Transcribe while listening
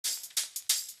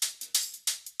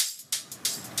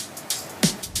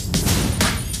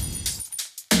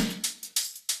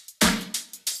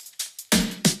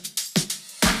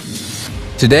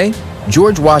Today,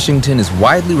 George Washington is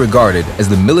widely regarded as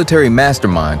the military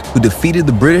mastermind who defeated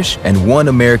the British and won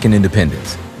American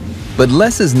independence. But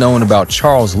less is known about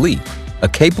Charles Lee, a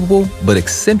capable but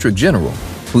eccentric general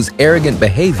whose arrogant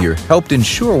behavior helped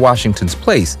ensure Washington's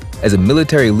place as a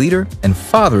military leader and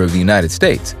father of the United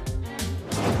States.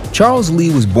 Charles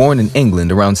Lee was born in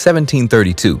England around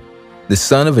 1732, the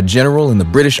son of a general in the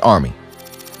British Army.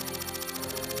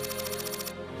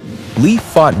 Lee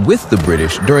fought with the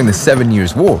British during the 7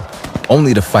 Years' War,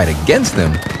 only to fight against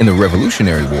them in the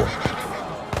Revolutionary War.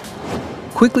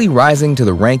 Quickly rising to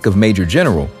the rank of Major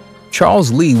General,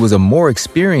 Charles Lee was a more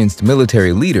experienced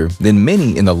military leader than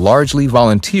many in the largely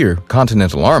volunteer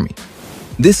Continental Army.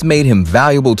 This made him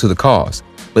valuable to the cause,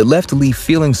 but left Lee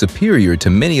feeling superior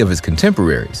to many of his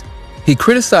contemporaries. He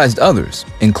criticized others,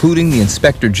 including the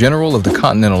Inspector General of the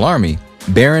Continental Army,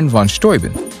 Baron von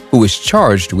Steuben, who was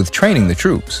charged with training the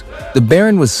troops. The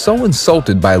Baron was so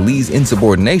insulted by Lee's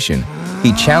insubordination,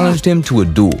 he challenged him to a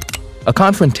duel, a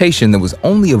confrontation that was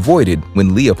only avoided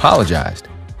when Lee apologized.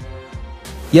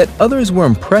 Yet others were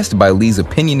impressed by Lee's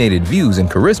opinionated views and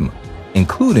charisma,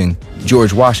 including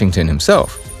George Washington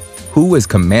himself, who, as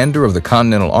commander of the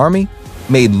Continental Army,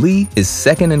 made Lee his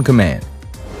second in command.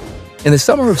 In the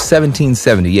summer of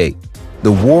 1778,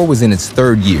 the war was in its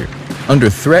third year. Under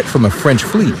threat from a French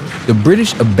fleet, the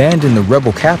British abandoned the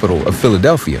rebel capital of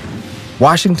Philadelphia.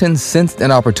 Washington sensed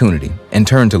an opportunity and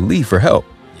turned to Lee for help.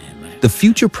 The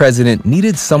future president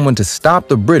needed someone to stop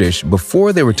the British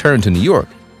before they returned to New York.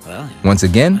 Once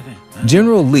again,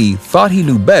 General Lee thought he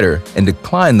knew better and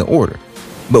declined the order.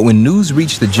 But when news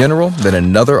reached the general that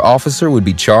another officer would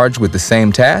be charged with the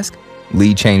same task,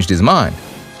 Lee changed his mind,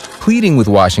 pleading with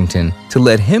Washington to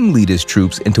let him lead his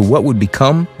troops into what would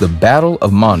become the Battle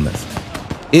of Monmouth.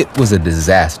 It was a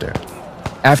disaster.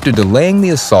 After delaying the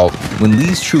assault, when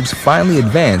Lee's troops finally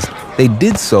advanced, they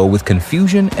did so with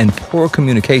confusion and poor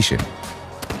communication.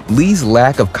 Lee's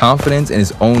lack of confidence in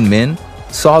his own men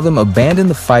saw them abandon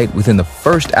the fight within the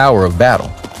first hour of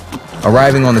battle.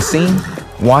 Arriving on the scene,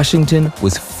 Washington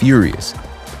was furious.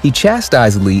 He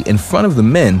chastised Lee in front of the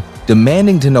men,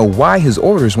 demanding to know why his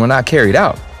orders were not carried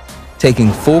out.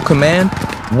 Taking full command,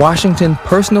 Washington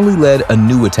personally led a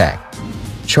new attack.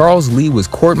 Charles Lee was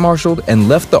court-martialed and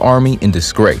left the army in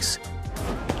disgrace.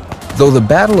 Though the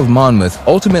Battle of Monmouth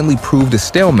ultimately proved a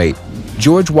stalemate,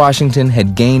 George Washington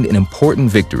had gained an important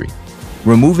victory.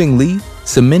 Removing Lee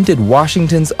cemented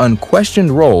Washington's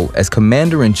unquestioned role as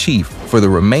commander-in-chief for the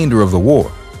remainder of the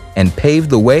war and paved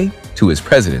the way to his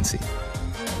presidency.